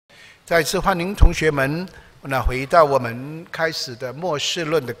再次欢迎同学们回到我们开始的末世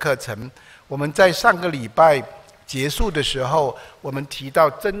论的课程。我们在上个礼拜结束的时候，我们提到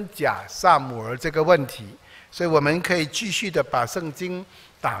真假撒母耳这个问题，所以我们可以继续的把圣经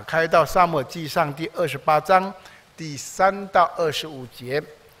打开到撒母耳记上第28章第3到25节。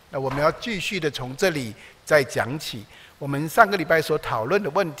那我们要继续的从这里再讲起。我们上个礼拜所讨论的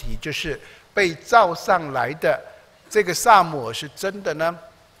问题就是被召上来的这个撒母耳是真的呢，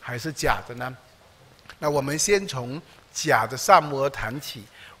还是假的呢？那我们先从假的撒母耳谈起。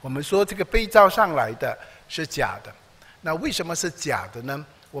我们说这个被召上来的是假的，那为什么是假的呢？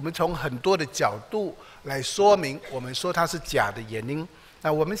我们从很多的角度来说明我们说它是假的原因。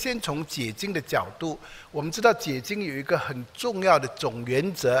那我们先从解经的角度，我们知道解经有一个很重要的总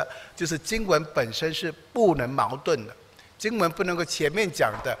原则，就是经文本身是不能矛盾的，经文不能够前面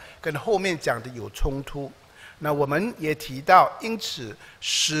讲的跟后面讲的有冲突。那我们也提到，因此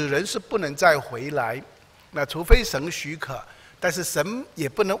死人是不能再回来，那除非神许可，但是神也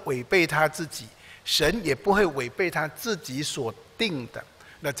不能违背他自己，神也不会违背他自己所定的。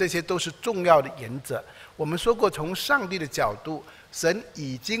那这些都是重要的原则。我们说过，从上帝的角度，神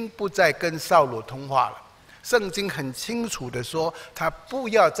已经不再跟扫罗通话了。圣经很清楚的说，他不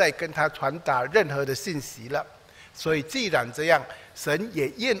要再跟他传达任何的信息了。所以既然这样，神也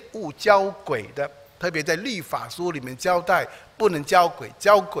厌恶交鬼的，特别在律法书里面交代不能交鬼，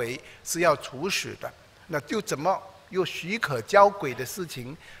交鬼是要处死的。那就怎么又许可交鬼的事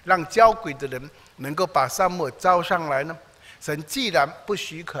情，让交鬼的人能够把撒母耳召上来呢？神既然不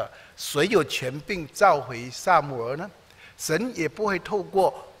许可，谁有权柄召回撒母耳呢？神也不会透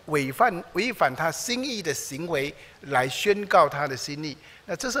过违反他心意的行为来宣告他的心意。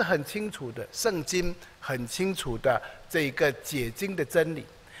那这是很清楚的，圣经很清楚的这个解经的真理。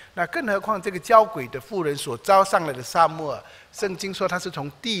那更何况这个交鬼的妇人所招上来的撒母耳，圣经说他是从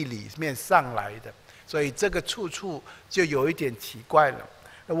地里面上来的，所以这个处处就有一点奇怪了。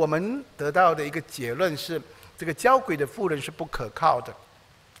那我们得到的一个结论是，这个交鬼的妇人是不可靠的。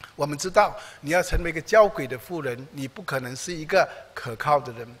我们知道，你要成为一个交鬼的妇人，你不可能是一个可靠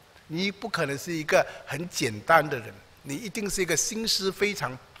的人，你不可能是一个很简单的人，你一定是一个心思非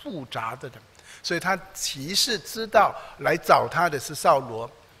常复杂的人。所以他其实知道来找他的是扫罗，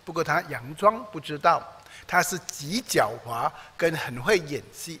不过他佯装不知道，他是极狡猾跟很会演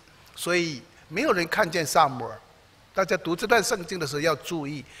戏，所以没有人看见撒母耳。大家读这段圣经的时候要注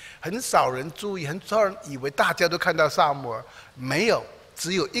意，很少人注意，很少人以为大家都看到撒母耳，没有，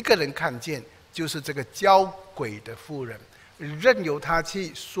只有一个人看见，就是这个交鬼的妇人，任由他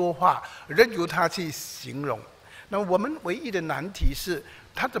去说话，任由他去形容。那我们唯一的难题是，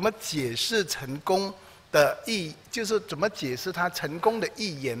他怎么解释成功的就是怎么解释他成功的预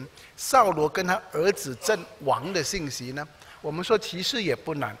言扫罗跟他儿子阵亡的信息呢？我们说其实也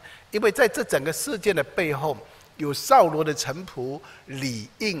不难，因为在这整个事件的背后，有扫罗的臣仆里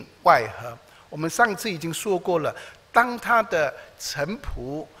应外合。我们上次已经说过了，当他的臣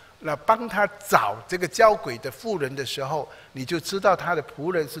仆帮他找这个交鬼的妇人的时候，你就知道他的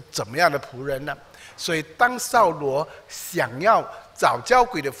仆人是怎么样的仆人了。所以当扫罗想要找交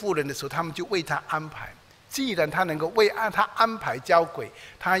鬼的妇人的时候，他们就为他安排。既然他能够为他安排交鬼，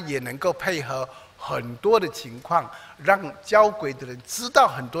他也能够配合很多的情况，让交鬼的人知道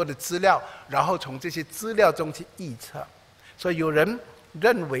很多的资料，然后从这些资料中去预测。所以有人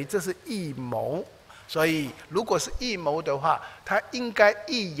认为这是预谋，所以如果是预谋的话，他应该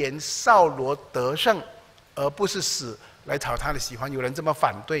预言扫罗得胜，而不是死，来讨他的喜欢。有人这么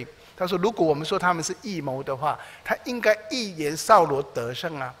反对，他说如果我们说他们是预谋的话，他应该预言扫罗得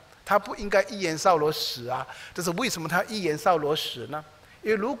胜啊，他不应该预言扫罗死啊。但是为什么他预言扫罗死呢？因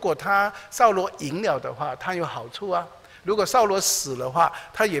为如果扫罗赢了的话，他有好处啊；如果扫罗死的话，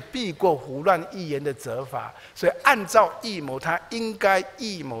他也避过胡乱预言的责罚。所以按照预谋，他应该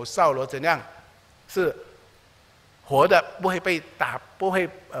预谋扫罗怎样是活的，不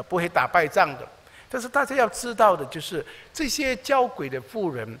会打败仗的。但是大家要知道的就是，这些交鬼的妇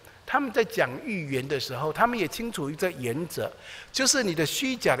人，他们在讲预言的时候，他们也清楚一个原则，就是你的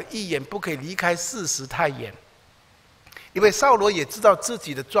虚假的预言不可以离开事实太远。因为扫罗也知道自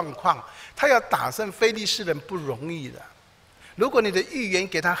己的状况，他要打胜非利士人不容易的。如果你的预言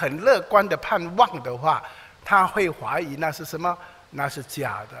给他很乐观的盼望的话，他会怀疑那是什么？那是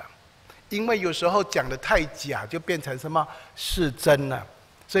假的。因为有时候讲的太假，就变成什么？是真了。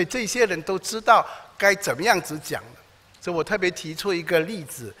所以这些人都知道该怎么样子讲的。所以我特别提出一个例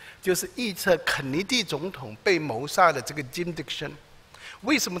子，就是预测肯尼迪总统被谋杀的这个 Jim Dickson。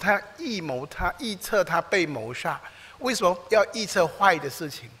为什么他预测他被谋杀？为什么要预测坏的事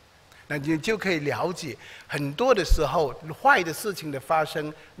情？那你就可以了解，很多的时候坏的事情的发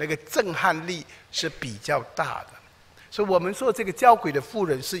生，那个震撼力是比较大的。所以我们说这个交鬼的妇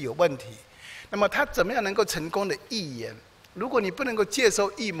人是有问题。那么他怎么样能够成功的预言？如果你不能够接受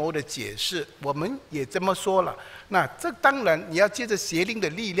预谋的解释，我们也这么说了，那这当然你要借着邪灵的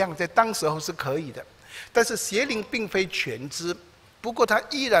力量，在当时候是可以的。但是邪灵并非全知，不过他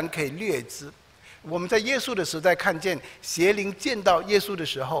依然可以略知。我们在耶稣的时代看见邪灵见到耶稣的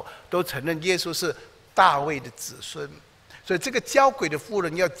时候，都承认耶稣是大卫的子孙。所以这个交鬼的妇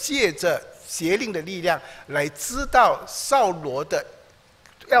人要借着邪灵的力量来知道扫罗的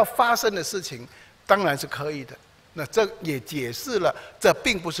要发生的事情，当然是可以的。那这也解释了，这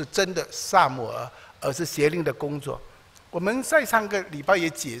并不是真的撒母耳，而是邪灵的工作。我们在上个礼拜也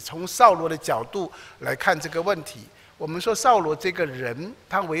从扫罗的角度来看这个问题。我们说扫罗这个人，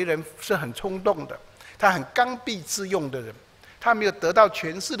他为人是很冲动的，他很刚愎自用的人，他没有得到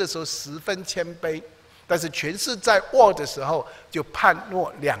权势的时候十分谦卑，但是权势在握的时候就判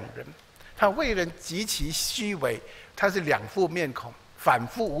若两人。他为人极其虚伪，他是两副面孔，反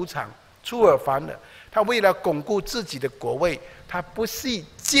复无常，出尔反尔。他为了巩固自己的国位，他不惜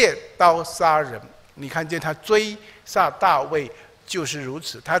借刀杀人。你看见他追杀大卫就是如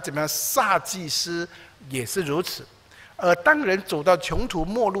此，他怎么样杀祭司也是如此。而当人走到穷途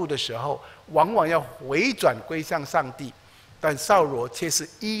末路的时候，往往要回转归向上帝，但扫罗却是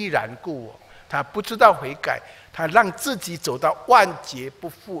依然故我，他不知道悔改，他让自己走到万劫不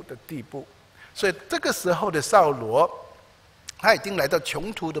复的地步。所以这个时候的扫罗，他已经来到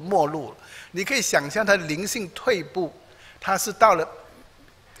穷途的末路了。你可以想象他的灵性退步，他是到了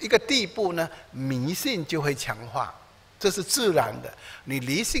一个地步呢，迷信就会强化，这是自然的。你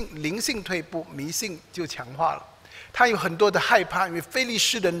灵性退步，迷信就强化了。他有很多的害怕，因为非利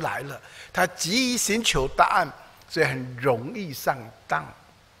士人来了，他急于寻求答案，所以很容易上当。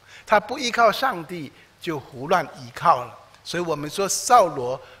他不依靠上帝，就胡乱依靠了。所以我们说扫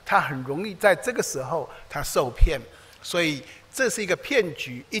罗他很容易在这个时候他受骗，所以这是一个骗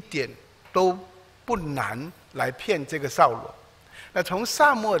局，一点都不难来骗这个扫罗。那从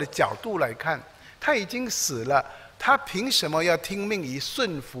撒母耳的角度来看，他已经死了，他凭什么要听命于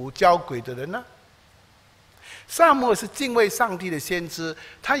顺服交鬼的人呢？撒母耳是敬畏上帝的先知，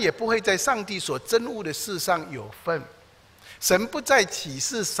他也不会在上帝所憎恶的事上有份。神不再启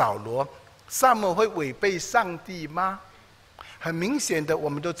示扫罗，撒母耳会违背上帝吗？很明显的，我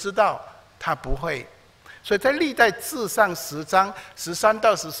们都知道他不会。所以在历代志上10章13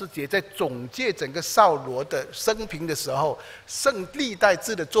到14节，在总结整个扫罗的生平的时候，历代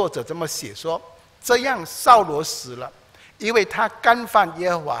志的作者这么写说：这样扫罗死了，因为他干犯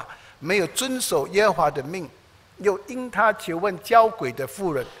耶和华，没有遵守耶和华的命，又因他求问交鬼的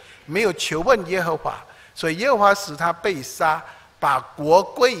妇人，没有求问耶和华，所以耶和华使他被杀，把国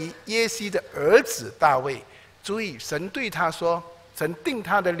归于耶西的儿子大卫。注意，神对他说，神定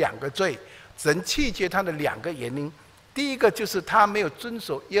他的2个罪，神弃绝他的2个原因。第一个就是他没有遵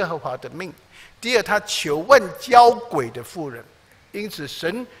守耶和华的命，第二他求问交鬼的妇人，因此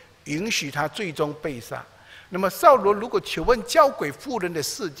神允许他最终被杀。那么扫罗如果求问交鬼妇人的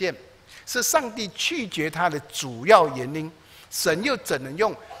事件是上帝拒绝他的主要原因，神又怎能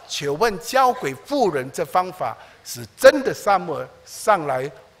用求问交鬼妇人这方法使真的撒母耳上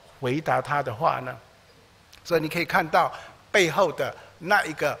来回答他的话呢？所以你可以看到背后的那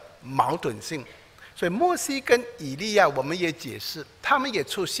一个矛盾性。所以摩西跟以利亚，我们也解释，他们也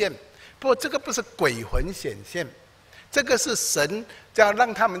出现，不过这个不是鬼魂显现，这个是神要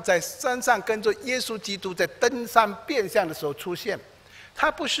让他们在山上跟着耶稣基督在登山变相的时候出现。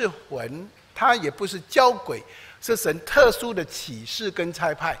他不是魂，他也不是交鬼，是神特殊的启示跟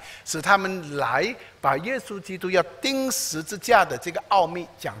差派，使他们来把耶稣基督要钉十字架的这个奥秘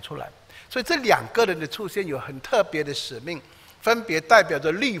讲出来。所以这2个人的出现有很特别的使命，分别代表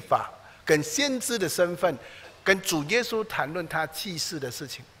着律法跟先知的身份，跟主耶稣谈论他启示的事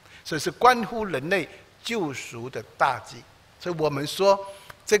情，所以是关乎人类救赎的大计。所以我们说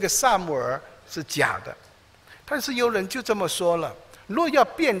这个撒母耳是假的，但是有人就这么说了，若要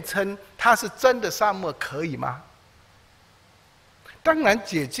辩称他是真的撒母耳，可以吗？当然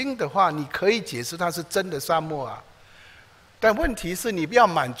解经的话，你可以解释他是真的撒母耳，但问题是你不要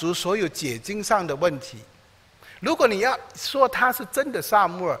满足所有解经上的问题。如果你要说他是真的撒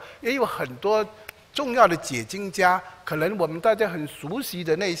母耳，也有很多重要的解经家，可能我们大家很熟悉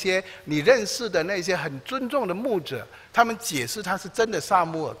的那些你认识的那些很尊重的牧者，他们解释他是真的撒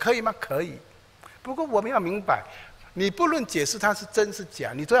母耳，可以吗？可以。不过我们要明白，你不论解释他是真是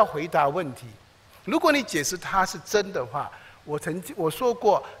假，你都要回答问题。如果你解释他是真的话，我说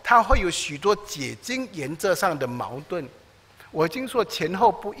过，他会有许多解经原则上的矛盾。我已经说前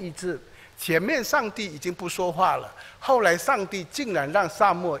后不一致，前面上帝已经不说话了，后来上帝竟然让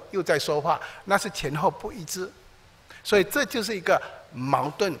撒母耳又在说话，那是前后不一致。所以这就是一个矛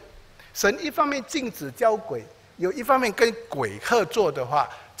盾。神一方面禁止交鬼，有一方面跟鬼合作的话，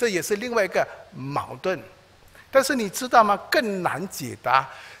这也是另外一个矛盾。但是你知道吗？更难解答。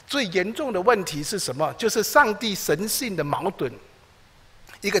最严重的问题是什么？就是上帝神性的矛盾。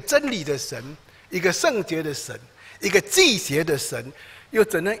一个真理的神，一个圣洁的神，一个祭邪的神，又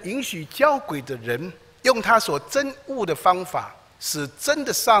怎能允许交鬼的人用他所憎恶的方法，使真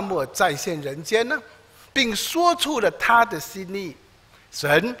的撒母耳再现人间呢？并说出了他的心意。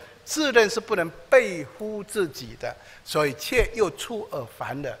神自认是不能背乎自己的，所以却又出尔反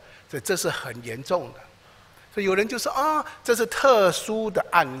尔，所以这是很严重的。所以有人就说这是特殊的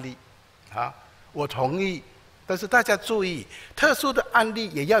案例啊，我同意。但是大家注意，特殊的案例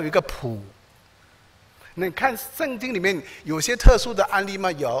也要有一个谱。你看圣经里面有些特殊的案例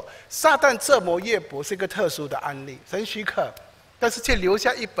吗？有，撒旦折磨约伯是一个特殊的案例，神许可，但是却留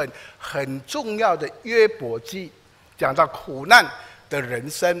下一本很重要的约伯记，讲到苦难的人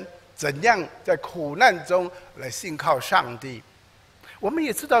生，怎样在苦难中来信靠上帝。我们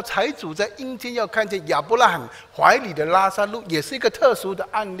也知道财主在阴间要看见亚伯拉罕怀里的拉撒路，也是一个特殊的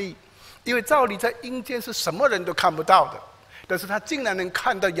案例。因为照理在阴间是什么人都看不到的，但是他竟然能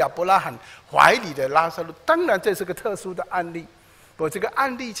看到亚伯拉罕怀里的拉撒路，当然这是个特殊的案例。不过这个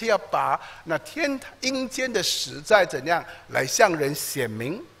案例却要把那阴间的实在怎样来向人显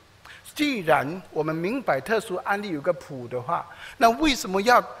明。既然我们明白特殊案例有个谱的话，那为什么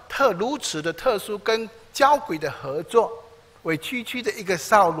要如此的特殊跟交鬼的合作，委曲曲的一个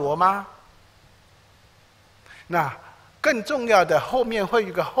扫罗吗？那更重要的，后面会有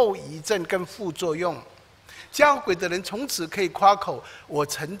一个后遗症跟副作用。交鬼的人从此可以夸口：我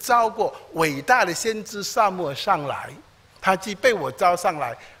曾招过伟大的先知撒母耳上来，他既被我招上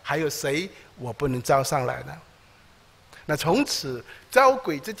来，还有谁我不能招上来呢？那从此招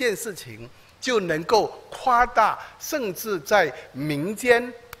鬼这件事情就能够夸大，甚至在民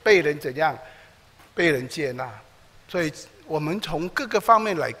间被人怎样被人接纳。所以我们从各个方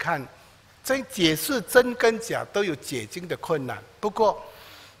面来看，在解释真跟假都有解经的困难。不过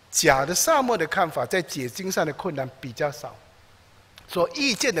假的撒母耳的看法在解经上的困难比较少，所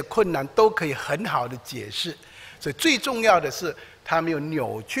意见的困难都可以很好的解释。所以最重要的是他没有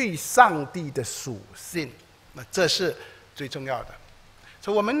扭曲上帝的属性，那这是最重要的。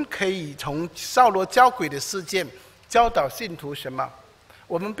所以我们可以从扫罗交鬼的事件教导信徒什么？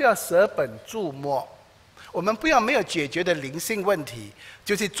我们不要舍本逐末，我们不要没有解决的灵性问题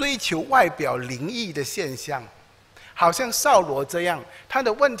就去追求外表灵异的现象。好像扫罗这样，他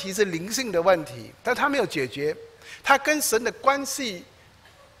的问题是灵性的问题，但他没有解决，他跟神的关系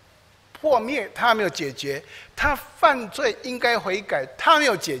破灭，他没有解决，他犯罪应该悔改，他没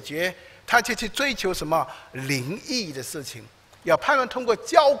有解决，他却去追求什么灵异的事情，要盼望通过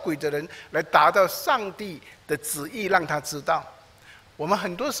交鬼的人来达到上帝的旨意，让他知道。我们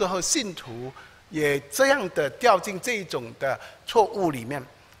很多时候信徒也这样的掉进这一种的错误里面，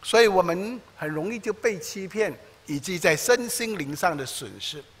所以我们很容易就被欺骗，以及在身心灵上的损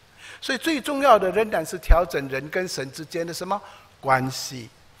失。所以最重要的仍然是调整人跟神之间的什么关系。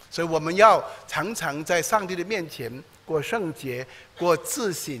所以我们要常常在上帝的面前过圣洁，过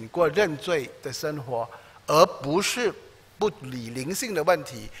自省，过认罪的生活，而不是不理灵性的问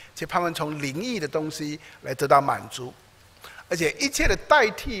题，却盼望从灵异的东西来得到满足。而且一切的代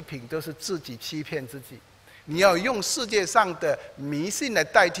替品都是自己欺骗自己。你要用世界上的迷信来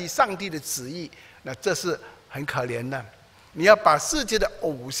代替上帝的旨意，那这是很可怜的。你要把世界的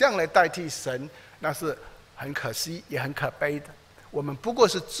偶像来代替神，那是很可惜也很可悲的。我们不过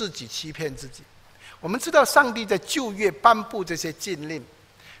是自己欺骗自己。我们知道上帝在旧约颁布这些禁令，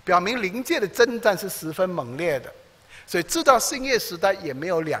表明灵界的征战是十分猛烈的，所以知道新约时代也没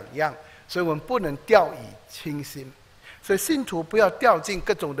有两样，所以我们不能掉以轻心。所以信徒不要掉进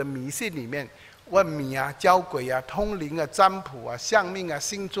各种的迷信里面，问米啊、交鬼啊、通灵啊、占卜啊、相命啊、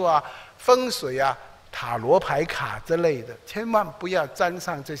星座啊、风水啊、塔罗牌卡之类的，千万不要沾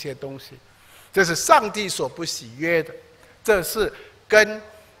上这些东西，这是上帝所不喜悦的，这是跟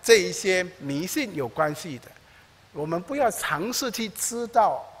这一些迷信有关系的。我们不要尝试去知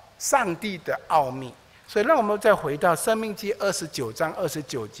道上帝的奥秘。所以让我们再回到申命记29章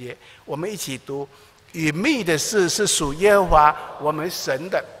29节，我们一起读：隐秘的事是属耶和华我们神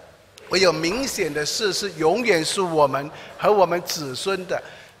的，唯有明显的事是永远是我们和我们子孙的，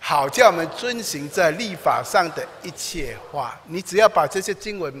好叫我们遵行在律法上的一切话。你只要把这些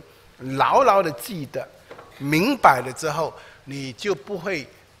经文牢牢的记得明白了之后，你就不会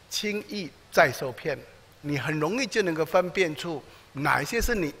轻易再受骗。你很容易就能够分辨出哪一些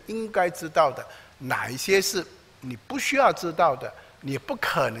是你应该知道的，哪一些是你不需要知道的，你不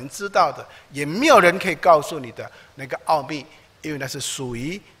可能知道的，也没有人可以告诉你的那个奥秘，因为那是属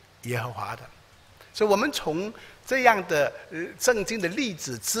于耶和华的。所以我们从这样的圣经的例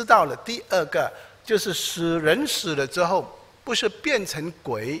子知道了第二个，就是人死了之后，不是变成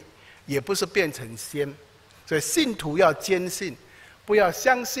鬼，也不是变成仙。所以信徒要坚信，不要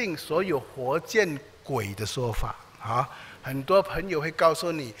相信所有活见鬼的说法啊！很多朋友会告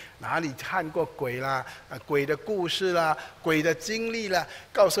诉你哪里看过鬼啦，鬼的故事啦，鬼的经历啦，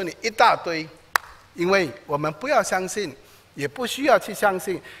告诉你一大堆。因为我们不要相信，也不需要去相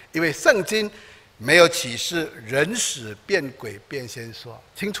信，因为圣经没有启示人死变鬼变仙说，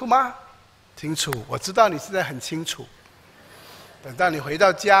清楚吗？清楚，我知道你现在很清楚。等到你回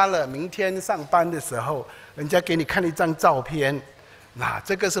到家了，明天上班的时候，人家给你看一张照片，那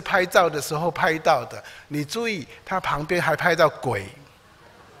这个是拍照的时候拍到的，你注意，他旁边还拍到鬼，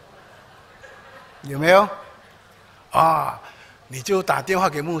有没有？啊，你就打电话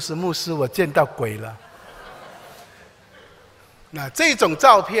给牧师，牧师，我见到鬼了。那这种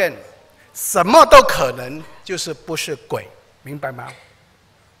照片，什么都可能，就是不是鬼，明白吗？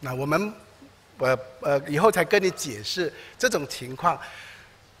那我们以后才跟你解释这种情况。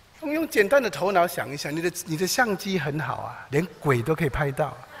用简单的头脑想一想，你的相机很好啊，连鬼都可以拍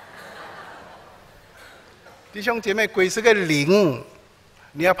到。弟兄姐妹，鬼是个灵，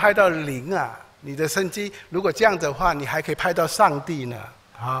你要拍到灵啊！你的相机如果这样的话，你还可以拍到上帝呢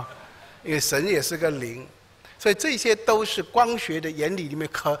啊！因为神也是个灵，所以这些都是光学的原理里面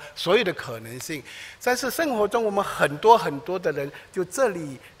所有的可能性。但是生活中我们很多的人，就这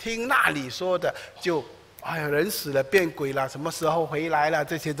里听那里说的，就哎呀，人死了变鬼了，什么时候回来了？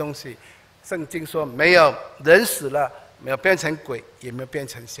这些东西，圣经说没有，人死了没有变成鬼，也没有变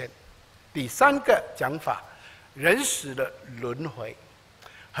成仙。第三个讲法，人死了轮回。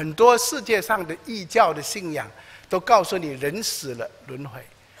很多世界上的异教的信仰都告诉你，人死了轮回。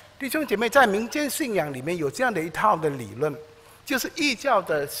弟兄姐妹，在民间信仰里面有这样的一套的理论，就是异教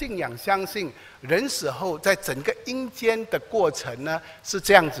的信仰相信，人死后在整个阴间的过程呢是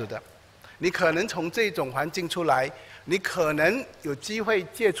这样子的。你可能从这种环境出来，你可能有机会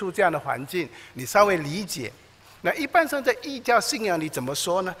接触这样的环境，你稍微理解。那一般上在异教信仰里怎么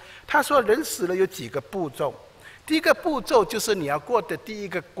说呢？他说人死了有几个步骤，第一个步骤就是你要过的第一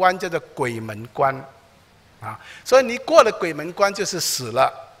个关叫做鬼门关啊，所以你过了鬼门关就是死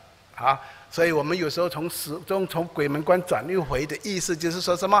了啊。所以我们有时候从鬼门关转一回的意思就是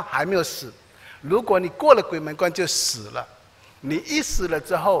说什么还没有死，如果你过了鬼门关就死了。你一死了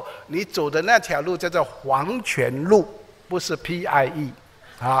之后，你走的那条路叫做黄泉路，不是 PIE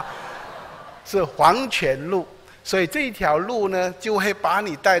啊，是黄泉路。所以这一条路呢，就会把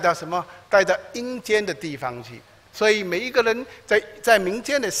你带到什么？带到阴间的地方去。所以每一个人在民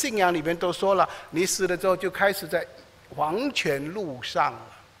间的信仰里面都说了，你死了之后就开始在黄泉路上了。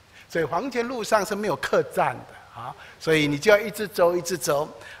所以黄泉路上是没有客栈的啊，所以你就要一直走，一直走。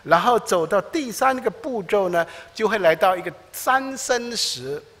然后走到第三个步骤呢，就会来到一个三生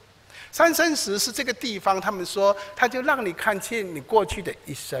石。三生石是这个地方，他们说它就让你看见你过去的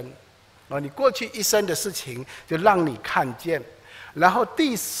一生，你过去一生的事情就让你看见。然后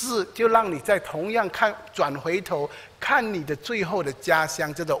第四就让你在同样转回头看你的最后的家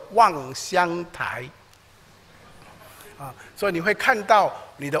乡，叫做望乡台。所以你会看到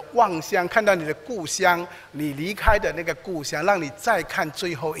你的望乡，看到你的故乡，你离开的那个故乡，让你再看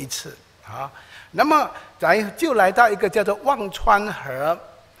最后一次啊。那么就来到一个叫做忘川河。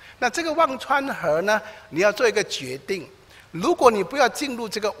那这个忘川河呢，你要做一个决定。如果你不要进入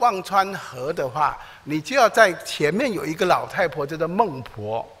这个忘川河的话，你就要在前面有一个老太婆叫做孟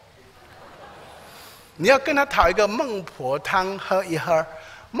婆，你要跟她讨一个孟婆汤喝一喝。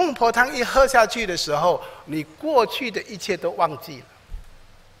孟婆汤一喝下去的时候，你过去的一切都忘记了，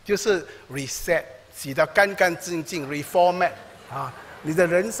就是 reset， 洗到干干净净 ，reformat 啊，你的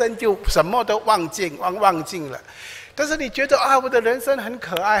人生就什么都忘尽了。但是你觉得啊，我的人生很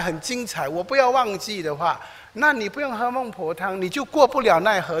可爱、很精彩，我不要忘记的话，那你不用喝孟婆汤，你就过不了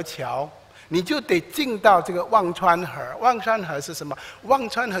奈何桥，你就得进到这个忘川河。忘川河是什么？忘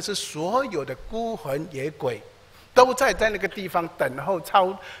川河是所有的孤魂野鬼。都在那个地方等候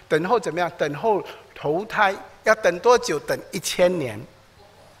怎么样？等候投胎，要等多久？等1000年。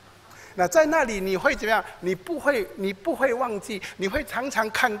那在那里你会怎么样？你不会忘记，你会常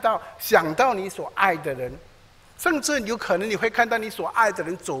常想到你所爱的人，甚至有可能你会看到你所爱的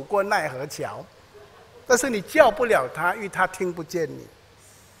人走过奈何桥，但是你叫不了他，因为他听不见你。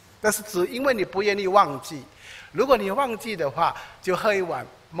但是只因为你不愿意忘记，如果你忘记的话，就喝一碗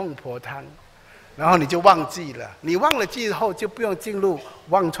孟婆汤。然后你就忘记了，你忘了记后就不用进入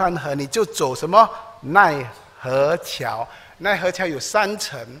忘川河，你就走什么奈何桥？奈何桥有3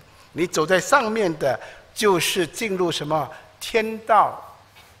层，你走在上面的就是进入什么天道、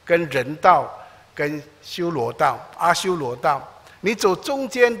跟人道、跟修罗道、阿修罗道。你走中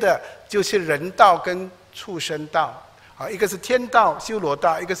间的就是人道跟畜生道。一个是天道、修罗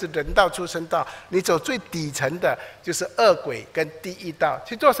道，一个是人道、畜生道。你走最底层的就是恶鬼跟地狱道，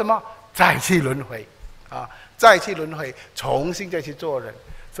去做什么？再去轮回，再去轮回，重新再去做人。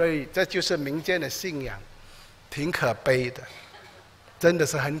所以这就是民间的信仰，挺可悲的，真的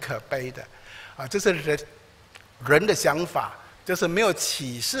是很可悲的，这是人的想法，这是没有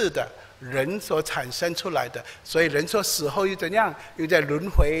启示的人所产生出来的。所以人说死后又怎样？又在轮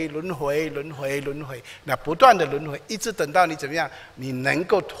回、轮回、轮回、轮回，那不断的轮回，一直等到你怎么样？你能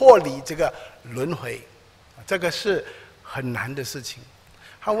够脱离这个轮回，这个是很难的事情。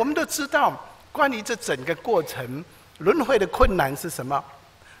好，我们都知道关于这整个过程，轮回的困难是什么？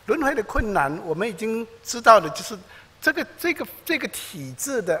轮回的困难，我们已经知道的就是这个体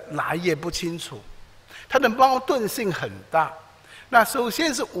制的来也不清楚，它的矛盾性很大。那首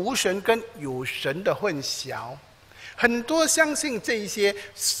先是无神跟有神的混淆，很多相信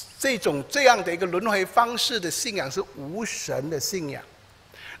这样的一个轮回方式的信仰是无神的信仰。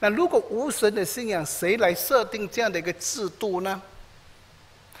那如果无神的信仰，谁来设定这样的一个制度呢？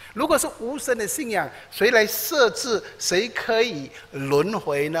如果是无神的信仰，谁来设置谁可以轮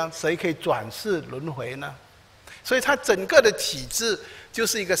回呢？谁可以转世轮回呢？所以它整个的体制就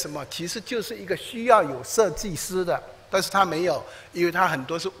是一个什么？其实就是一个需要有设计师的，但是它没有，因为它很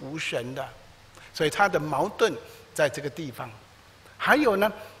多是无神的，所以它的矛盾在这个地方。还有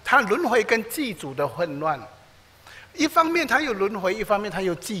呢，它轮回跟祭祖的混乱，一方面它有轮回，一方面它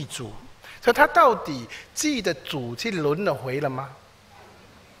又祭祖，所以它到底祭的祖去轮了回了吗？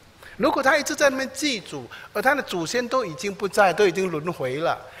如果他一直在那边祭祖，而他的祖先都已经不在，都已经轮回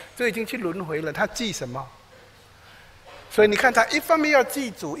了，都已经去轮回了，他祭什么？所以你看，他一方面要祭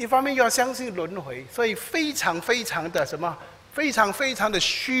祖，一方面又要相信轮回，所以非常非常的什么？非常非常的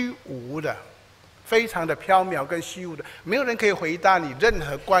虚无的，非常的缥缈跟虚无的，没有人可以回答你任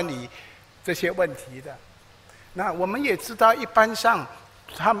何关于这些问题的。那我们也知道，一般上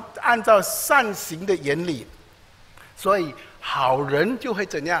他们按照善行的原理，所以好人就会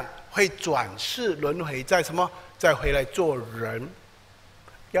怎样？会转世轮回，再什么？再回来做人，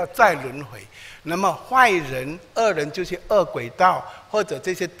要再轮回。那么坏人、恶人就去恶鬼道或者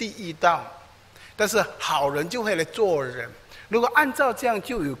这些地狱道，但是好人就会来做人。如果按照这样，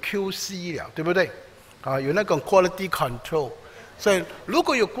就有 QC 了，对不对？有那种 quality control。所以如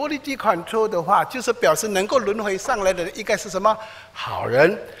果有 quality control 的话，就是表示能够轮回上来的人应该是什么？好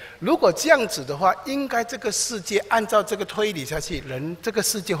人。如果这样子的话，应该这个世界按照这个推理下去，这个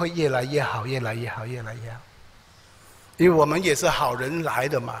世界会越来越好，越来越好，越来越好。因为我们也是好人来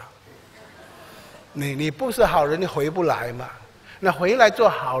的嘛。你不是好人，你回不来嘛。那回来做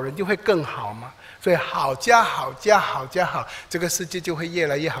好人就会更好嘛。所以好加好加好加好，这个世界就会越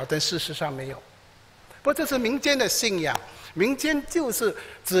来越好。但事实上没有。不过这是民间的信仰，民间就是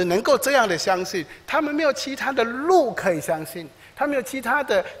只能够这样的相信，他们没有其他的路可以相信。他没有其他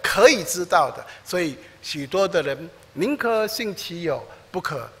的可以知道的，所以许多的人宁可信其有，不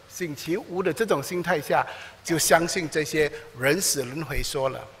可信其无的这种心态下，就相信这些人死轮回说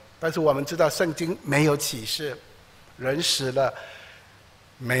了。但是我们知道圣经没有启示，人死了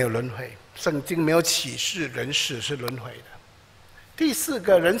没有轮回，圣经没有启示人死是轮回的。第四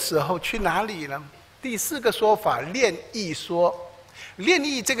个，人死后去哪里呢？第四个说法，炼义说。炼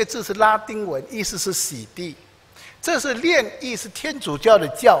义这个字是拉丁文，意思是洗涤。这是炼义，是天主教的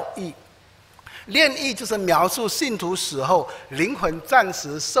教义。炼义就是描述信徒死后灵魂暂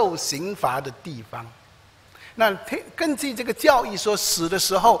时受刑罚的地方。那根据这个教义说，死的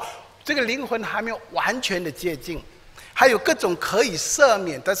时候这个灵魂还没有完全的接近，还有各种可以赦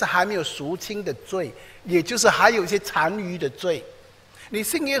免但是还没有赎清的罪，也就是还有一些残余的罪。你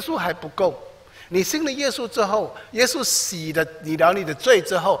信耶稣还不够，你信了耶稣之后，耶稣洗了你的罪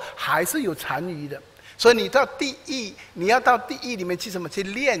之后，还是有残余的。所以你到地狱，你要到地狱里面去什么？去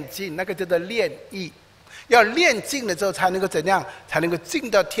炼净，那个叫做炼狱。要炼净了之后，才能够怎样？才能够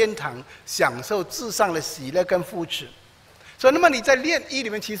进到天堂，享受至上的喜乐跟福祉。所以，那么你在炼狱里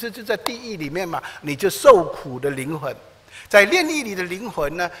面，其实就在地狱里面嘛，你就受苦的灵魂。在炼狱里的灵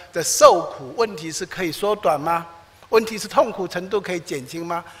魂呢，的受苦，问题是可以缩短吗？问题是痛苦程度可以减轻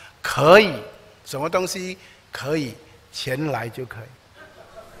吗？可以。什么东西可以？钱来就可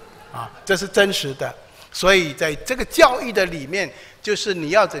以。这是真实的。所以在这个教义的里面，就是你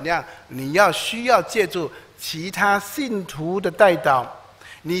要怎样？你需要借助其他信徒的代祷，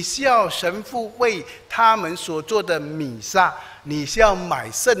你需要神父为他们所做的弥撒，你需要买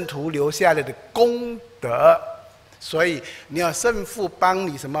圣徒留下来的功德，所以你要圣父帮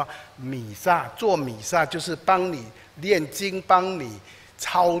你什么弥撒，做弥撒就是帮你念经，帮你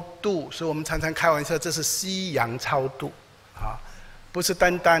超度。所以我们常常开玩笑，这是西洋超度啊，不是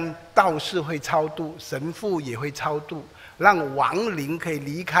单单道士会超度，神父也会超度，让亡灵可以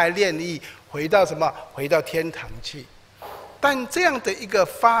离开炼狱，回到什么？回到天堂去。但这样的一个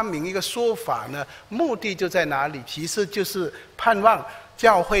发明，一个说法呢，目的就在哪里？其实就是盼望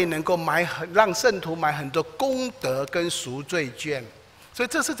教会能够让圣徒买很多功德跟赎罪券。所以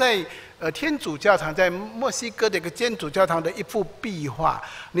这是在天主教堂，在墨西哥的一个天主教堂的一幅壁画。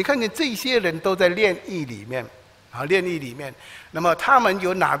你看见这些人都在炼狱里面，炼狱里面。那么他们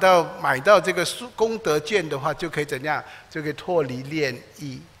有买到这个功德券的话，就可以怎样？就可以脱离炼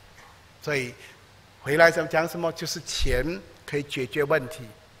狱。所以回来讲什么？就是钱可以解决问题。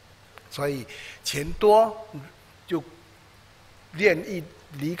所以钱多就炼狱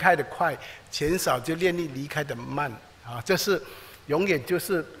离开得快，钱少就炼狱离开得慢啊！这是永远就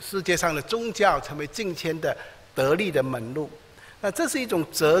是世界上的宗教成为敬虔的得力的门路。那这是一种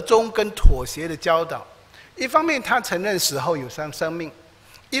折中跟妥协的教导。一方面他承认死后有生命，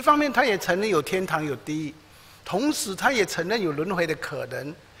一方面他也承认有天堂有地狱，同时他也承认有轮回的可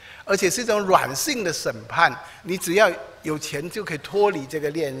能，而且是一种软性的审判。你只要有钱就可以脱离这个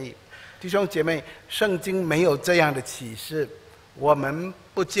炼狱。弟兄姐妹，圣经没有这样的启示，我们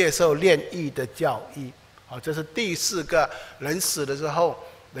不接受炼狱的教义。这是第4个人死了之后，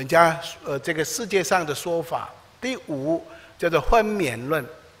人家这个世界上的说法。第5叫做昏眠论。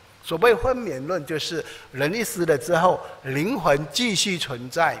所谓昏眠论，就是人一死了之后，灵魂继续存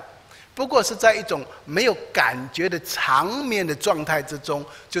在，不过是在一种没有感觉的长眠的状态之中，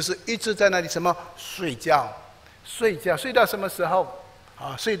就是一直在那里什么睡觉，睡到什么时候？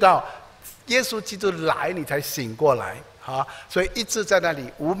睡到耶稣基督来，你才醒过来。所以一直在那里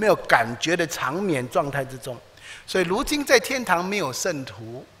没有感觉的长眠状态之中。所以如今在天堂没有圣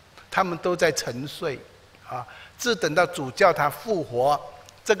徒，他们都在沉睡只等到主叫他复活。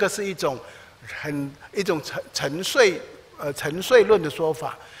这个是一种沉睡论的说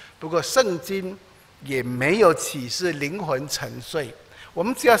法。不过圣经也没有启示灵魂沉睡。我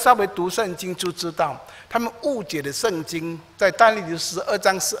们只要稍微读圣经就知道，他们误解的圣经。在但以理12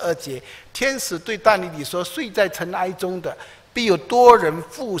章12节，天使对但以理说：睡在尘埃中的必有多人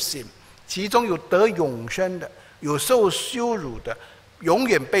复醒，其中有得永生的，有受羞辱的，永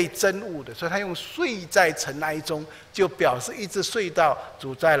远被憎恶的。所以他用睡在尘埃中，就表示一直睡到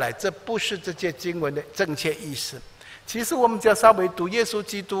主再来。这不是这些经文的正确意思。其实我们只要稍微读耶稣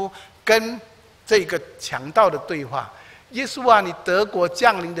基督跟这个强盗的对话。耶稣啊，你德国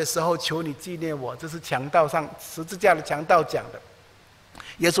降临的时候，求你纪念我。这是强盗上十字架的强盗讲的。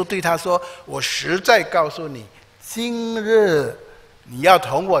耶稣对他说：我实在告诉你，今日你要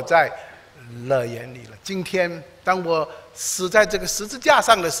同我在乐园里了。今天当我死在这个十字架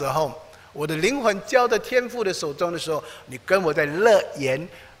上的时候，我的灵魂交在天父的手中的时候，你跟我在乐园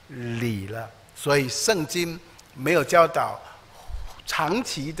里了。所以圣经没有教导长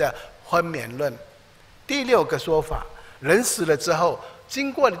期的昏眠论。第6个说法，人死了之后，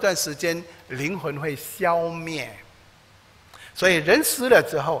经过一段时间，灵魂会消灭。所以人死了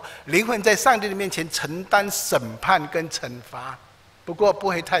之后，灵魂在上帝的面前承担审判跟惩罚，不过不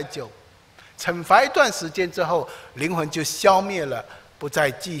会太久。惩罚一段时间之后，灵魂就消灭了，不再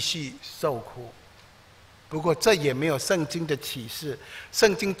继续受苦。不过这也没有圣经的启示，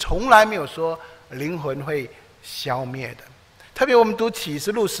圣经从来没有说灵魂会消灭的。特别我们读启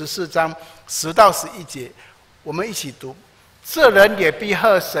示录14章10到11节，我们一起读：这人也必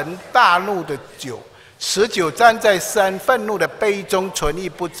喝神大怒的酒，持酒沾在神愤怒的杯中，存意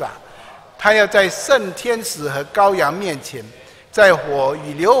不长。他要在圣天使和羔羊面前，在火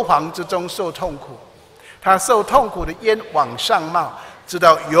与硫磺之中受痛苦。他受痛苦的烟往上冒，直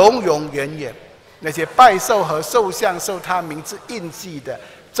到永永远远。那些拜兽和兽像受他名字印记的，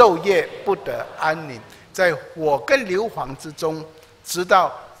昼夜不得安宁，在火跟硫磺之中，直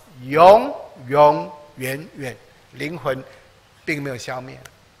到永永远远。灵魂并没有消灭。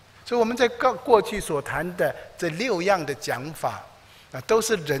所以我们在过去所谈的这6样的讲法，都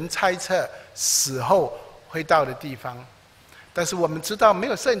是人猜测死后会到的地方。但是我们知道没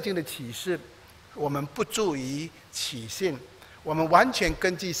有圣经的启示，我们不足以起信，我们完全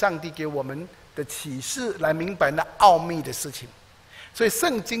根据上帝给我们的启示来明白那奥秘的事情。所以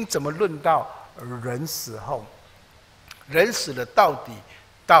圣经怎么论到人死后，人死了到底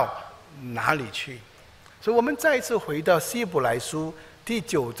到哪里去？所以我们再一次回到希伯来书第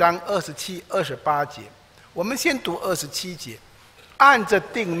9章27、28节。我们先读27节。按着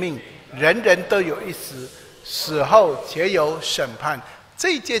定命，人人都有一死，死后且有审判。这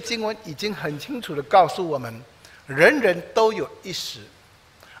一节经文已经很清楚地告诉我们，人人都有一死，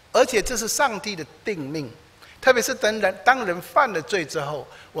而且这是上帝的定命。特别是当人犯了罪之后，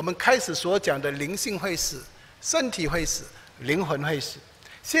我们开始所讲的灵性会死，身体会死，灵魂会死。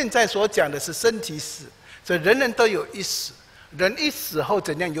现在所讲的是身体死，所以人人都有一死。人一死后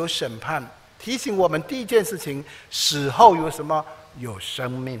怎样？有审判。提醒我们第一件事情，死后有什么？有生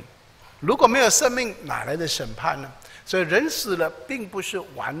命。如果没有生命，哪来的审判呢？所以人死了并不是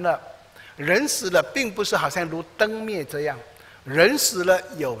完了，人死了并不是好像如灯灭这样，人死了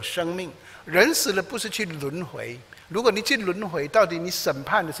有生命，人死了不是去轮回。如果你去轮回，到底你审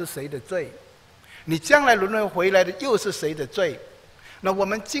判的是谁的罪？你将来轮回回来的又是谁的罪？那我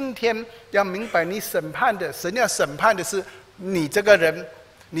们今天要明白，你审判的，神要审判的是你这个人，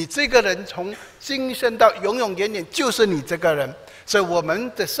你这个人从今生到永永远远就是你这个人。所以我们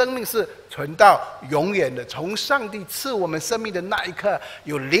的生命是存到永远的，从上帝赐我们生命的那一刻，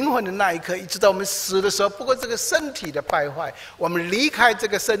有灵魂的那一刻，一直到我们死的时候。不过这个身体的败坏，我们离开这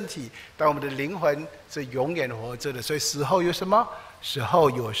个身体，但我们的灵魂是永远活着的。所以死后有什么？死后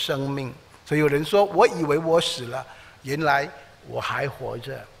有生命。所以有人说，我以为我死了，原来我还活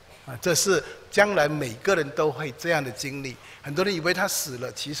着。这是将来每个人都会这样的经历。很多人以为他死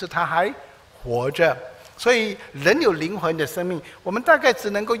了，其实他还活着。所以人有灵魂的生命，我们大概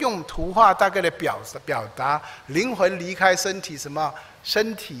只能够用图画大概的表达，灵魂离开身体，什么？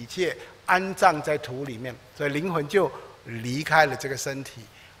身体界安葬在土里面，所以灵魂就离开了这个身体。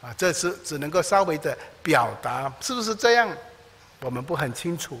这是只能够稍微的表达，是不是这样？我们不很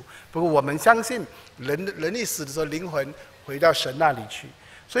清楚。不过我们相信人一死的时候，灵魂回到神那里去。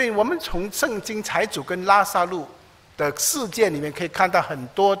所以我们从圣经财主跟拉撒路的事件里面可以看到很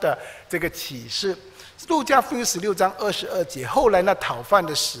多的这个启示。路加福音16章22节，后来那讨饭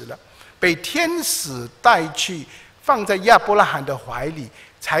的死了，被天使带去，放在亚伯拉罕的怀里，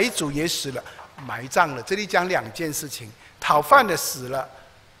财主也死了，埋葬了。这里讲两件事情：讨饭的死了，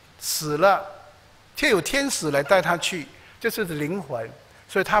却有天使来带他去，这是灵魂，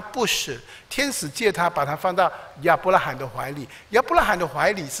所以他不死。天使借他，把他放到亚伯拉罕的怀里。亚伯拉罕的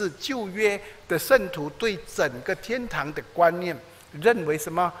怀里是旧约的圣徒对整个天堂的观念，认为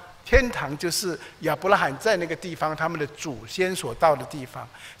什么？天堂就是亚伯拉罕在那个地方，他们的祖先所到的地方，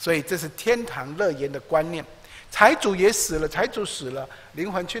所以这是天堂乐园的观念。财主也死了，财主死了，灵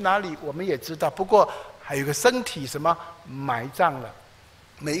魂去哪里？我们也知道。不过还有个身体什么？埋葬了。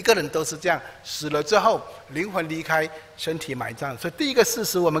每一个人都是这样，死了之后，灵魂离开身体埋葬。所以第一个事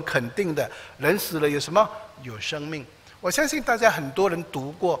实我们肯定的，人死了有什么？有生命。我相信大家很多人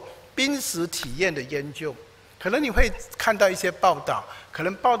读过濒死体验的研究。可能你会看到一些报道，可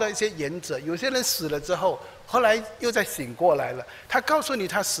能报道一些演者，有些人死了之后，后来又再醒过来了。他告诉你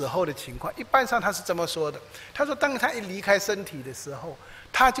他死后的情况，一般上他是这么说的：他说，当他一离开身体的时候，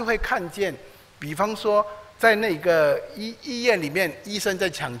他就会看见，比方说在那个医院里面，医生在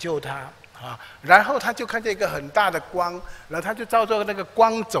抢救他然后他就看见一个很大的光，然后他就照着那个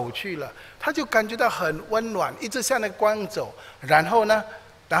光走去了，他就感觉到很温暖，一直向那个光走。然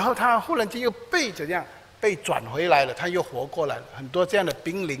后他忽然间又被怎样？被转回来了，他又活过来了。很多这样的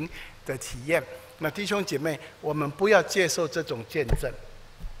濒临的体验。那弟兄姐妹，我们不要接受这种见证，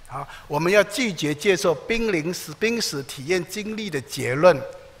我们要拒绝接受濒死体验经历的结论。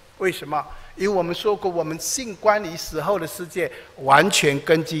为什么？因为我们说过，我们信关于死后的世界完全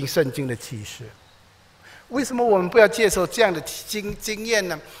根据圣经的启示。为什么我们不要接受这样的经验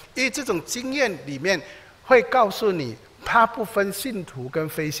呢？因为这种经验里面会告诉你，它不分信徒跟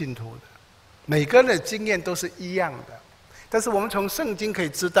非信徒的。每个人的经验都是一样的，但是我们从圣经可以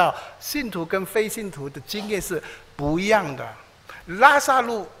知道，信徒跟非信徒的经验是不一样的。拉撒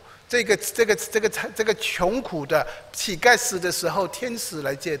路这个穷苦的乞丐死的时候，天使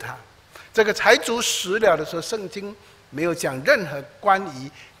来接他；这个财主死了的时候，圣经没有讲任何关于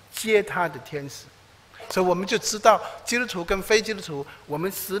接他的天使。所以我们就知道，基督徒跟非基督徒，我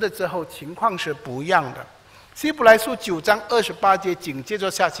们死了之后情况是不一样的。希伯来书9章28节紧接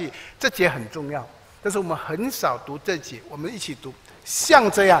着下去，这节很重要，但是我们很少读这节，我们一起读。像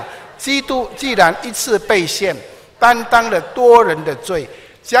这样，基督既然一次被献，担当了多人的罪，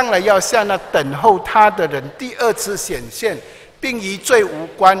将来要向那等候他的人第二次显现，并与罪无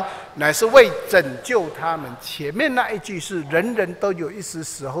关，乃是为拯救他们。前面那一句是人人都有一死，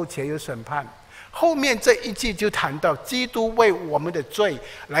死后且有审判。后面这一句就谈到基督为我们的罪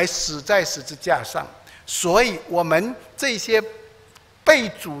来死在十字架上。所以我们这些被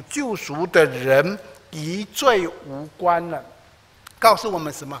主救赎的人与罪无关了。告诉我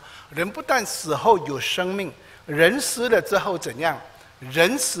们什么？人不但死后有生命，人死了之后怎样？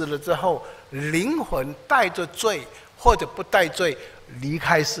人死了之后，灵魂带着罪或者不带罪离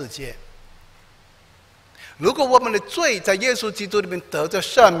开世界。如果我们的罪在耶稣基督里面得着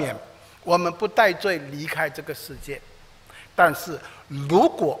赦免，我们不带罪离开这个世界。但是如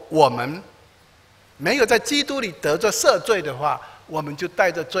果我们没有在基督里得着赦罪的话，我们就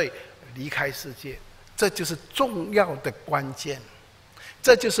带着罪离开世界。这就是重要的关键，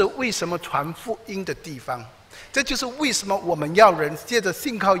这就是为什么传福音的地方，这就是为什么我们要人借着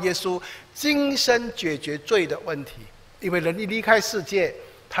信靠耶稣今生解决罪的问题。因为人一离开世界，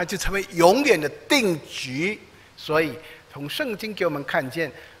他就成为永远的定局。所以从圣经给我们看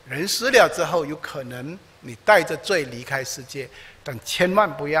见，人死了之后，有可能你带着罪离开世界，但千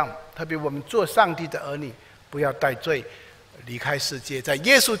万不要，特别我们做上帝的儿女，不要带罪离开世界。在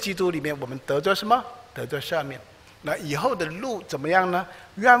耶稣基督里面，我们得着什么？得着赦免。那以后的路怎么样呢？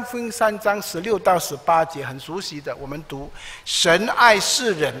约翰福音3章16到18节很熟悉的，我们读：神爱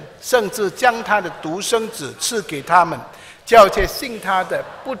世人，甚至将他的独生子赐给他们，叫一切信他的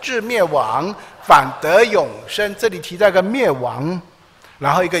不至灭亡，反得永生。这里提到一个灭亡，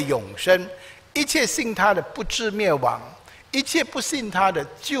然后一个永生。一切信他的不至灭亡，一切不信他的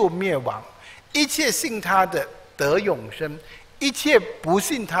就灭亡；一切信他的得永生，一切不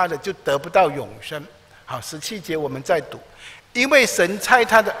信他的就得不到永生。好，17节我们再读：因为神差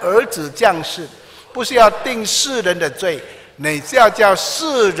他的儿子降世，不是要定世人的罪，乃是要叫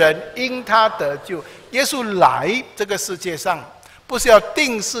世人因他得救。耶稣来这个世界上，不是要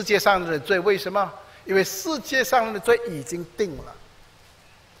定世界上的罪。为什么？因为世界上的罪已经定了。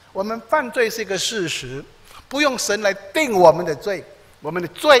我们犯罪是一个事实，不用神来定我们的罪，我们的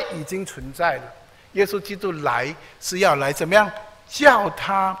罪已经存在了。耶稣基督来是要来怎么样？叫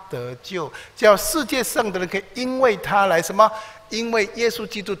他得救，叫世界上的人可以因为他来什么？因为耶稣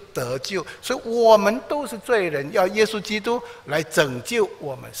基督得救。所以我们都是罪人，要耶稣基督来拯救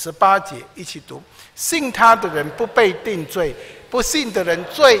我们。18节一起读：信他的人不被定罪，不信的人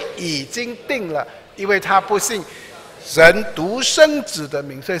罪已经定了，因为他不信神独生子的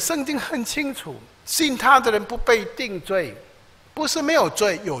名。所以圣经很清楚，信他的人不被定罪，不是没有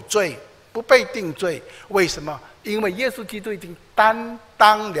罪，有罪，不被定罪。为什么？因为耶稣基督已经担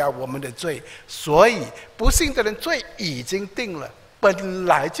当了我们的罪，所以不信的人罪已经定了，本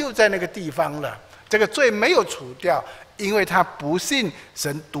来就在那个地方了。这个罪没有除掉，因为他不信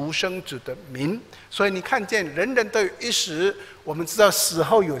神独生子的名。所以你看见人人都有一死，我们知道死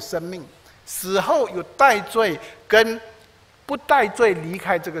后有生命，死后有带罪跟不带罪离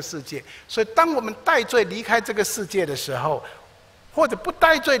开这个世界。所以当我们带罪离开这个世界的时候，或者不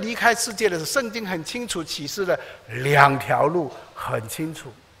带罪离开世界的时候，圣经很清楚启示了2条路，很清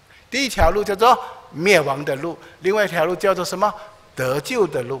楚。第一条路叫做灭亡的路，另外一条路叫做什么？得救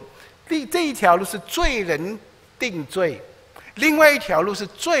的路。这一条路是罪人定罪，另外一条路是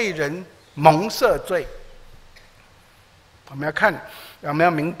罪人蒙赦罪。我们要看，我们要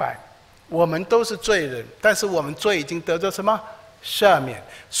明白，我们都是罪人，但是我们罪已经得到什么？赦免。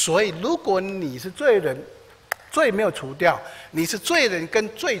所以如果你是罪人，罪没有除掉，你是罪人跟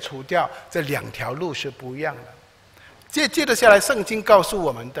罪除掉，这2条路是不一样的。接着下来，圣经告诉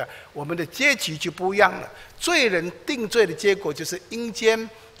我们的，我们的结局就不一样了。罪人定罪的结果就是阴间，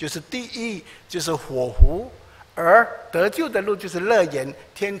就是地狱，就是火湖；而得救的路就是乐园、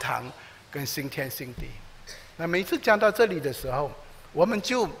天堂跟新天新地。那每次讲到这里的时候，我们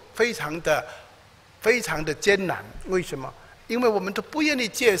就非常的艰难。为什么？因为我们都不愿意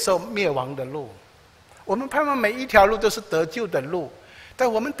接受灭亡的路。我们盼望每一条路都是得救的路，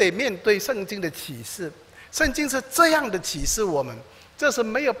但我们得面对圣经的启示。圣经是这样的启示我们，这是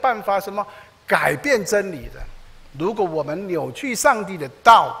没有办法什么改变真理的。如果我们扭曲上帝的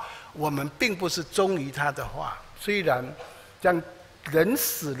道，我们并不是忠于他的话。虽然将人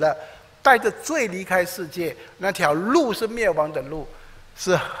死了，带着罪离开世界，那条路是灭亡的路，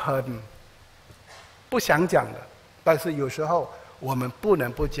是很不想讲的，但是有时候我们不能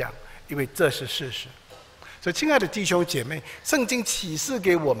不讲，因为这是事实。所以亲爱的弟兄姐妹，圣经启示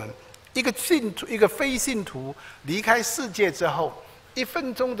给我们，一个信徒，一个非信徒离开世界之后，1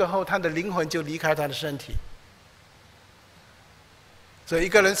分钟之后，他的灵魂就离开他的身体。所以一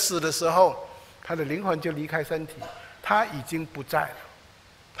个人死的时候，他的灵魂就离开身体，他已经不在了。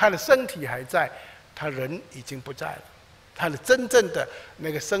他的身体还在，他人已经不在了，他的真正的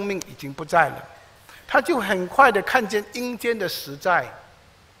那个生命已经不在了。他就很快的看见阴间的实在，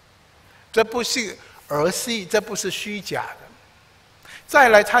这不是儿戏，这不是虚假的。再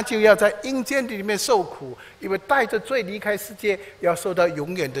来，他就要在阴间里面受苦，因为带着罪离开世界，要受到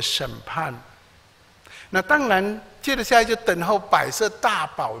永远的审判。那当然，接着下来就等候摆设大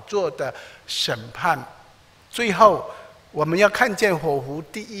宝座的审判。最后，我们要看见火湖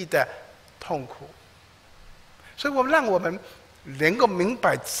地狱的痛苦。所以让我们能够明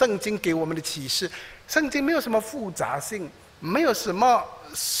白圣经给我们的启示。圣经没有什么复杂性，没有什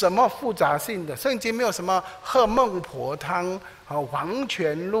么复杂性的。圣经没有什么喝孟婆汤黄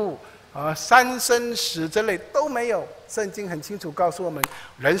泉路三生石之类都没有。圣经很清楚告诉我们，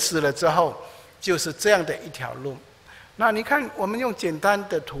人死了之后就是这样的一条路。那你看，我们用简单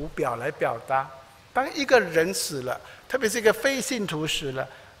的图表来表达，当一个人死了，特别是一个非信徒死了，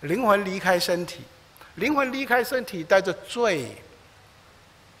灵魂离开身体，灵魂离开身体带着罪，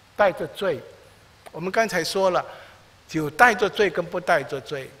带着罪。我们刚才说了，有带着罪跟不带着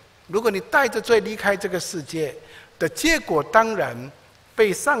罪。如果你带着罪离开这个世界的结果，当然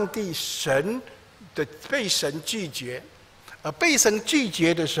被上帝被神拒绝，而被神拒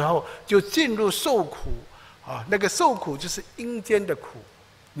绝的时候，就进入受苦那个受苦就是阴间的苦，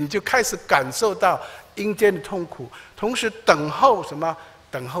你就开始感受到阴间的痛苦，同时等候什么？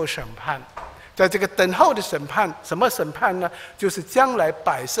等候审判。在这个等候的审判，什么审判呢？就是将来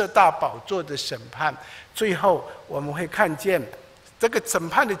摆设大宝座的审判。最后我们会看见这个审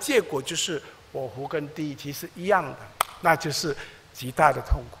判的结果就是火湖跟地狱其实一样的，那就是极大的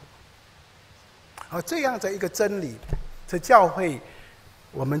痛苦。这样的一个真理，在教会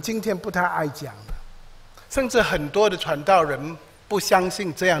我们今天不太爱讲的，甚至很多的传道人不相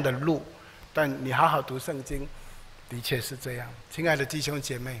信这样的路。但你好好读圣经，的确是这样。亲爱的弟兄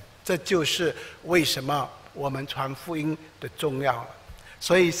姐妹，这就是为什么我们传福音的重要了。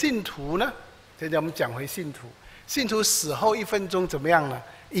所以信徒呢，现在我们讲回信徒，信徒死后1分钟怎么样呢？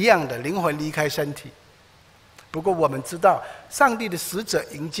一样的，灵魂离开身体。不过我们知道，上帝的使者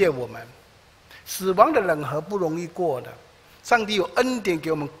迎接我们，死亡的冷河不容易过的，上帝有恩典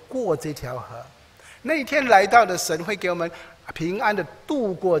给我们过这条河。那一天来到的神会给我们平安的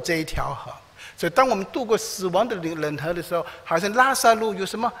度过这一条河。所以当我们度过死亡的冷河的时候，好像拉撒路有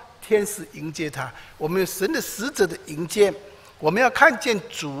什么天使迎接他，我们有神的使者的迎接，我们要看见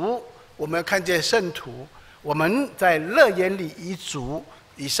主，我们要看见圣徒，我们在乐园里与主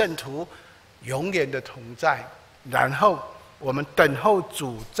与圣徒永远的同在，然后我们等候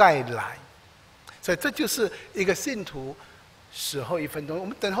主再来。所以这就是一个信徒死后1分钟，我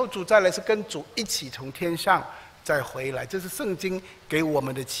们等候主再来，是跟主一起从天上再回来，这是圣经给我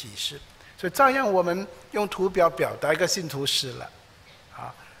们的启示。所以照样我们用图表表达一个信徒死了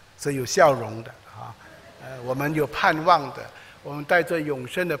是有笑容的我们有盼望的，我们带着永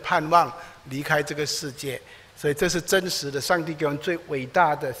生的盼望离开这个世界。所以这是真实的，上帝给我们最伟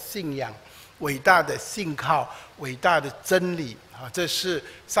大的信仰、伟大的信靠、伟大的真理这是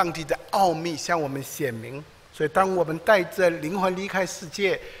上帝的奥秘向我们显明。所以当我们带着灵魂离开世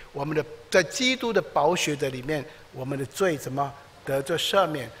界，我们的在基督的宝血的里面，我们的罪怎么得着赦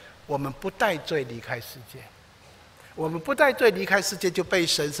免？我们不带罪离开世界，我们不带罪离开世界，就被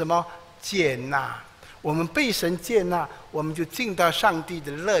神什么接纳？我们被神接纳，我们就进到上帝的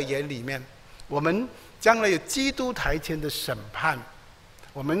乐园里面。我们将来有基督台前的审判，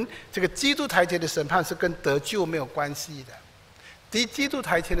我们这个基督台前的审判是跟得救没有关系的。基督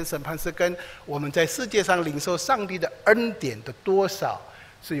台前的审判是跟我们在世界上领受上帝的恩典的多少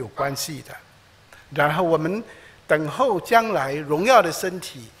是有关系的。然后我们等候将来荣耀的身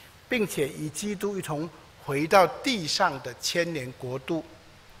体，并且与基督一同回到地上的1000年国度。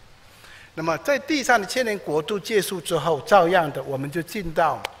那么在地上的1000年国度结束之后，照样的我们就进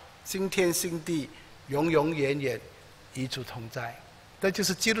到新天新地，永永远远与主同在。这就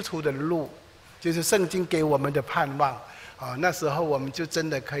是基督徒的路，就是圣经给我们的盼望那时候我们就真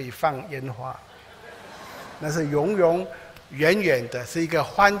的可以放烟花，那是永永远远的，是一个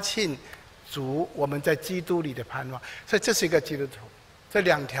欢庆主我们在基督里的盼望。所以这是一个基督徒，这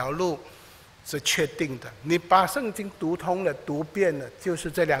2条路是确定的。你把圣经读通了、读遍了，就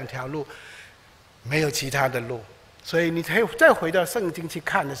是这2条路，没有其他的路。所以你再回到圣经去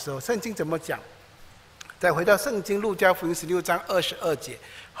看的时候，圣经怎么讲？再回到圣经路加福音16章22节，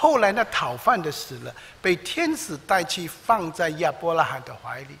后来那讨饭的死了，被天使带去放在亚伯拉罕的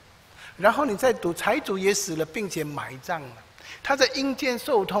怀里。然后你再读财主也死了，并且埋葬了。他在阴间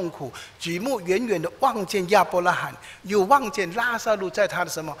受痛苦，举目远远的望见亚伯拉罕，又望见拉撒路在他的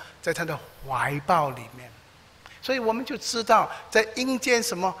什么？在他的怀抱里面。所以我们就知道，在阴间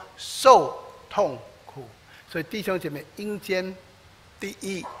什么？受痛苦。所以弟兄姐妹，阴间、地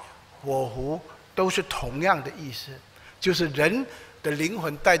狱、火湖都是同样的意思，就是人的灵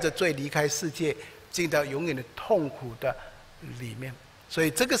魂带着罪离开世界，进到永远的痛苦的里面。所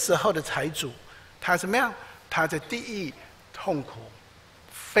以这个时候的财主，他怎么样？他在地狱痛苦，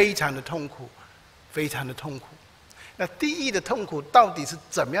非常的痛苦，非常的痛苦。那地狱的痛苦到底是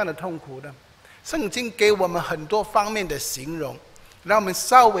怎么样的痛苦呢？圣经给我们很多方面的形容，让我们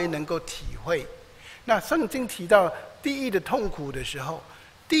稍微能够体会。那圣经提到地狱的痛苦的时候，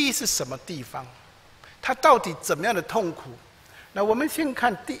地狱是什么地方？它到底怎么样的痛苦？那我们先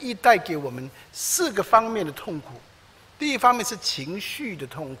看地狱带给我们4个方面的痛苦。第一方面是情绪的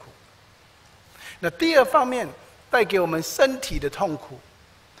痛苦，那第二方面带给我们身体的痛苦。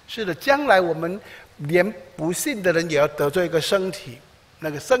是的，将来我们连不信的人也要得罪一个身体，那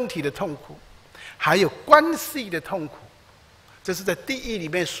个身体的痛苦。还有关系的痛苦，这是在地狱里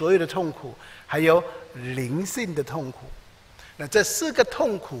面所有的痛苦，还有灵性的痛苦。那这4个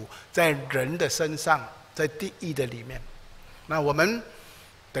痛苦在人的身上，在地狱的里面。那我们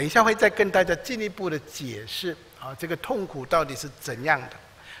等一下会再跟大家进一步的解释这个痛苦到底是怎样的。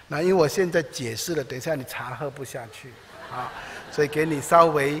那因为我现在解释了，等一下你茶喝不下去所以给你稍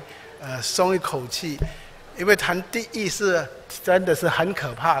微松一口气。因为谈地狱是真的是很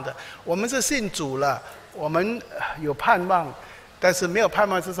可怕的。我们是信主了，我们有盼望，但是没有盼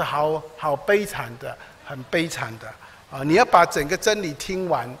望，这是好悲惨的，很悲惨的你要把整个真理听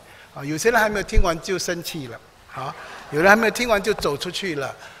完有些人还没有听完就生气了有人还没有听完就走出去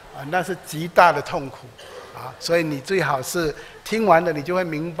了那是极大的痛苦所以你最好是听完了，你就会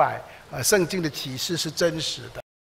明白圣经的启示是真实的。